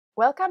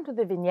Welcome to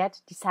the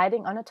vignette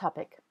Deciding on a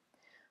Topic.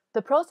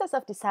 The process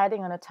of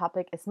deciding on a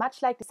topic is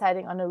much like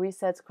deciding on a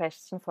research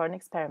question for an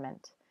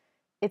experiment.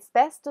 It's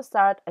best to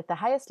start at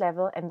the highest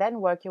level and then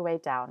work your way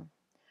down.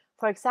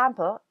 For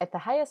example, at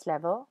the highest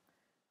level,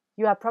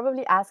 you are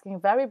probably asking a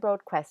very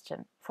broad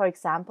question. For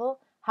example,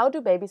 how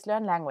do babies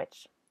learn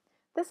language?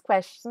 This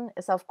question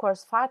is of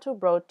course far too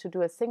broad to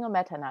do a single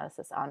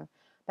meta-analysis on,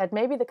 but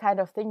maybe the kind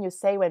of thing you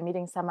say when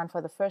meeting someone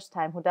for the first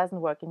time who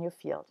doesn't work in your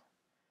field.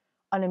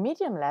 On a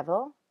medium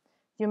level,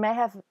 you may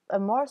have a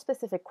more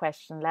specific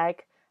question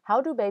like,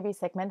 how do babies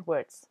segment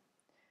words?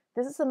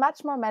 This is a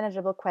much more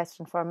manageable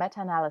question for a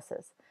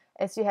meta-analysis,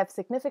 as you have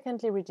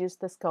significantly reduced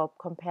the scope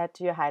compared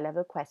to your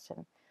high-level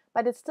question,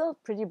 but it's still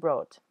pretty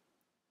broad.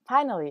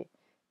 Finally,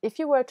 if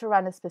you were to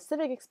run a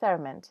specific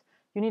experiment,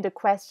 you need a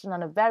question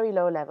on a very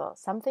low level,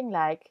 something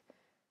like,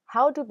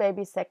 how do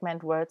babies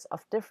segment words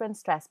of different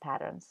stress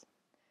patterns?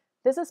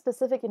 This is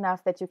specific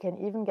enough that you can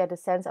even get a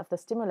sense of the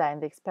stimuli in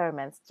the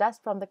experiments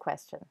just from the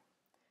question.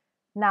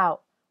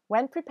 Now,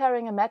 when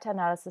preparing a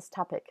meta-analysis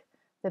topic,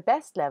 the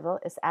best level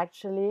is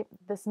actually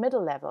this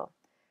middle level,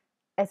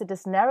 as it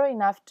is narrow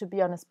enough to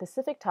be on a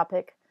specific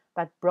topic,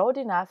 but broad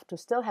enough to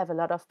still have a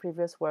lot of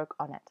previous work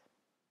on it.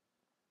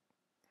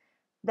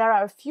 There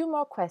are a few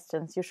more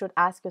questions you should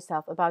ask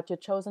yourself about your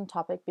chosen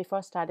topic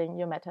before starting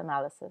your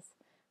meta-analysis,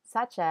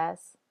 such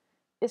as,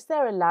 is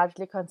there a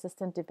largely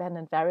consistent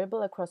dependent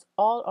variable across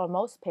all or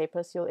most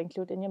papers you'll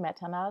include in your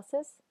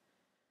meta-analysis?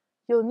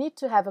 You'll need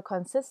to have a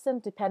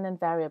consistent dependent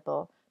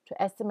variable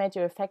to estimate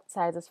your effect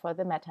sizes for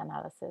the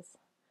meta-analysis.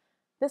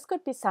 This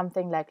could be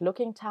something like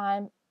looking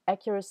time,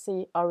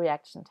 accuracy, or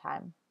reaction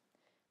time.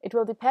 It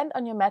will depend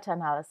on your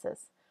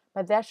meta-analysis,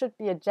 but there should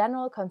be a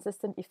general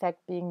consistent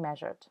effect being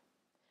measured.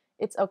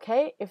 It's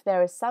okay if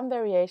there is some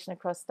variation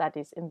across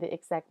studies in the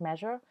exact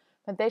measure,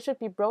 but they should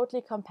be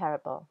broadly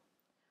comparable.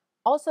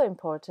 Also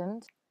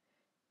important,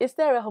 is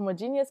there a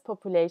homogeneous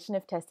population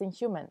if testing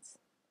humans?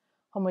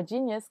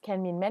 Homogeneous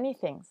can mean many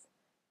things: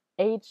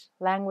 age,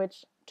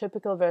 language,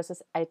 typical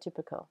versus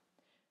atypical.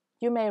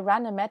 You may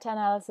run a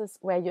meta-analysis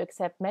where you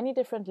accept many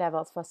different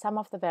levels for some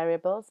of the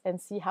variables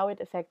and see how it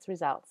affects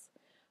results.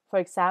 For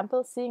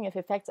example, seeing if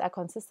effects are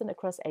consistent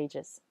across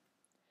ages.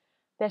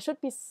 There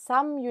should be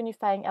some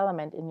unifying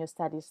element in your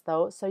studies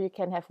though, so you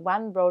can have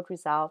one broad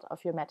result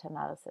of your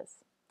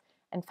meta-analysis.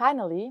 And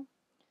finally,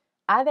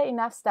 are there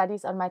enough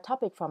studies on my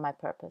topic for my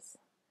purpose?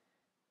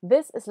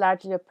 This is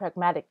largely a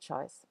pragmatic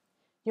choice.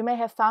 You may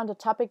have found a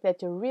topic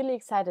that you're really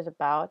excited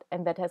about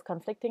and that has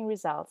conflicting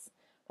results,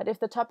 but if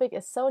the topic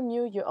is so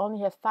new you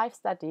only have 5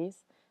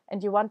 studies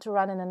and you want to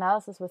run an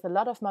analysis with a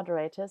lot of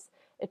moderators,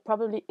 it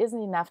probably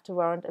isn't enough to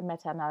warrant a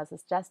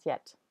meta-analysis just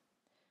yet.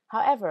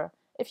 However,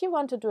 if you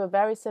want to do a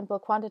very simple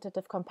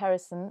quantitative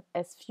comparison,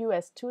 as few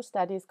as 2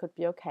 studies could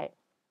be okay.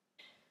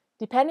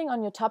 Depending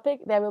on your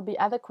topic, there will be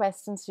other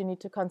questions you need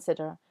to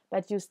consider,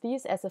 but use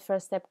these as a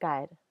first step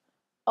guide.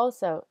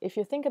 Also, if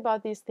you think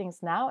about these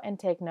things now and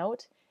take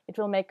note, it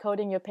will make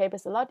coding your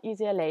papers a lot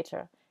easier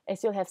later,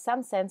 as you'll have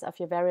some sense of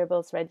your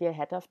variables ready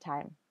ahead of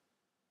time.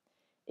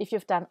 If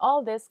you've done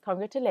all this,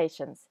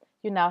 congratulations!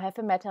 You now have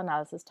a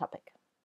meta-analysis topic.